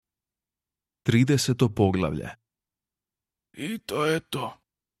30. poglavlje. I to je to,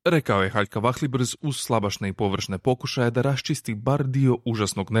 Rekao je Haljka Vahlibrz uz slabašne i površne pokušaje da raščisti bar dio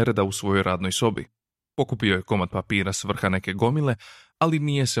užasnog nereda u svojoj radnoj sobi. Pokupio je komad papira s vrha neke gomile, ali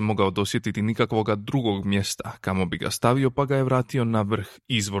nije se mogao dosjetiti nikakvoga drugog mjesta kamo bi ga stavio, pa ga je vratio na vrh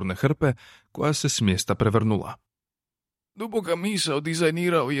izvorne hrpe koja se s mjesta prevrnula. Duboka misao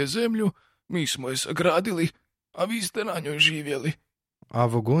dizajnirao je zemlju, mi smo je sagradili, a vi ste na njoj živjeli. A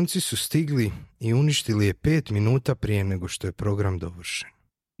vogonci su stigli i uništili je 5 minuta prije nego što je program dovršen.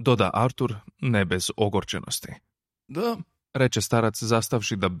 Doda Artur, ne bez ogorčenosti. Da, Reče starac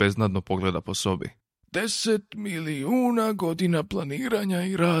zastavši da beznadno pogleda po sobi. 10 milijuna godina planiranja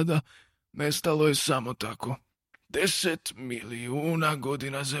i rada nestalo je samo tako. 10 milijuna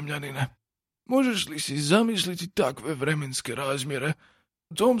godina, zemljanine. Možeš li si zamisliti takve vremenske razmjere?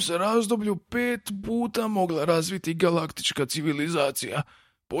 U tom se razdoblju 5 puta mogla razviti galaktička civilizacija,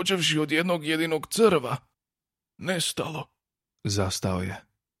 počevši od jednog jedinog crva. Nestalo. Zastao je.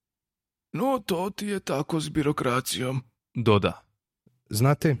 No, to ti je tako s birokracijom. Doda.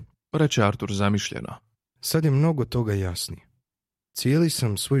 Znate, Reče Artur zamišljeno. sad je mnogo toga jasnije. Cijeli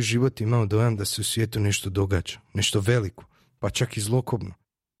sam svoj život imao dojam da se u svijetu nešto događa, nešto veliko, pa čak i zlokobno,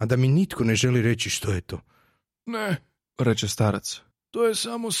 a da mi nitko ne želi reći što je to. Ne, Reče starac. to je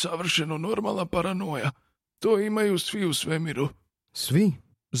samo savršeno normalna paranoja. To imaju svi u svemiru. Svi?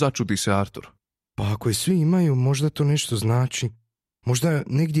 Začudi se Artur. Pa ako je svi imaju, možda to nešto znači. Možda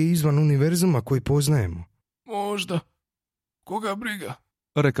negdje izvan univerzuma koji poznajemo. Možda. Koga briga?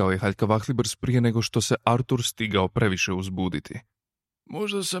 Rekao je Haljka Vahlibrz prije nego što se Artur stigao previše uzbuditi.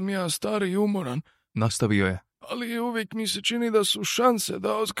 Možda sam ja stari i umoran, Nastavio je. ali uvijek mi se čini da su šanse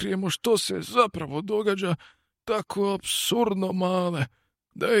da otkrijemo što se zapravo događa tako apsurdno male,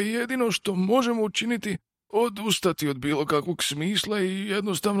 da je jedino što možemo učiniti odustati od bilo kakvog smisla i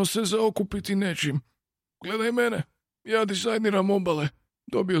jednostavno se zaokupiti nečim. Gledaj mene, ja dizajniram obale,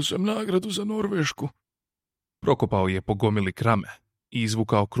 dobio sam nagradu za Norvešku. Prokopao je po gomili krame i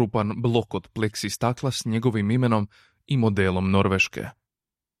izvukao krupan blok od pleksi stakla s njegovim imenom i modelom Norveške.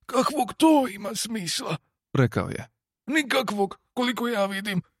 Kakvog to ima smisla? Rekao je. Nikakvog, koliko ja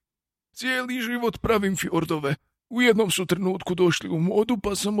vidim. Cijeli život pravim fjordove. U jednom su trenutku došli u modu,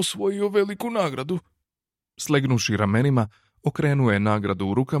 pa sam osvojio veliku nagradu. Slegnuši ramenima, okrenuo je nagradu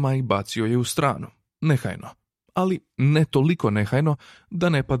u rukama i bacio je u stranu. Nehajno. Ali ne toliko nehajno da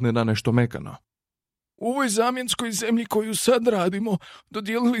ne padne na nešto mekano. U ovoj zamjenskoj zemlji koju sad radimo,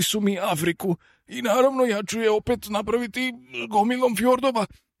 dodijelili su mi Afriku i naravno ja ću je opet napraviti gomilom fjordova,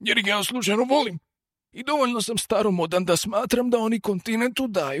 jer ih ja slučajno volim. I dovoljno sam staromodan da smatram da oni kontinentu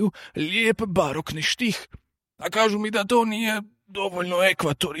daju lijep barokni štih. A kažu mi da to nije dovoljno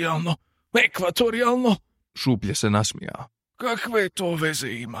ekvatorijalno. Ekvatorijalno? Šuplje se nasmijao. Kakve to veze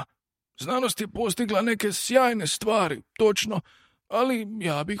ima? Znanost je postigla neke sjajne stvari, točno, ali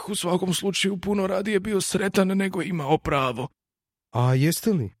ja bih u svakom slučaju puno radije bio sretan nego imao pravo. A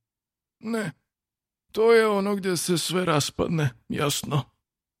jeste li? Ne, to je ono gdje se sve raspadne, jasno.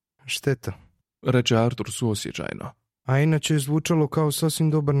 Šteta. Reče Artur suosjećajno. A inače je zvučalo kao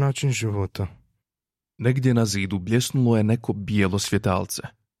sasvim dobar način života. Negdje na zidu bljesnulo je neko bijelo svjetalce.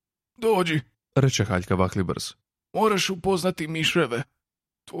 Dođi, Reče Haljka Vahlibrz. moraš upoznati miševe.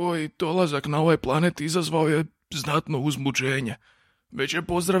 Tvoj dolazak na ovaj planet izazvao je znatno uzbuđenje. Već je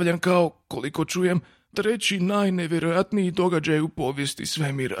pozdravljen kao, koliko čujem, 3. najnevjerojatniji događaj u povijesti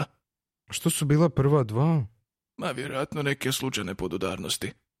svemira. Što su bila prva 2? Ma vjerojatno neke slučajne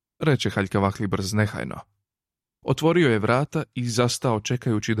podudarnosti. Reče Haljka Vahlibrz nehajno. Otvorio je vrata i zastao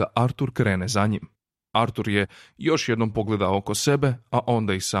čekajući da Artur krene za njim. Artur je još jednom pogledao oko sebe, a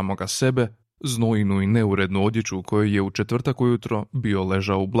onda i samoga sebe, znojinu i neurednu odjeću u kojoj je u četvrtak ujutro bio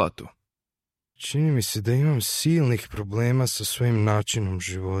ležao u blatu. Čini mi se da imam silnih problema sa svojim načinom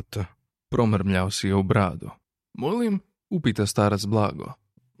života. Promrmljao si je u bradu. Molim? Upita starac blago.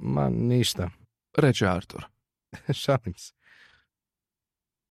 Ma ništa. Reče Artur. Šalim se.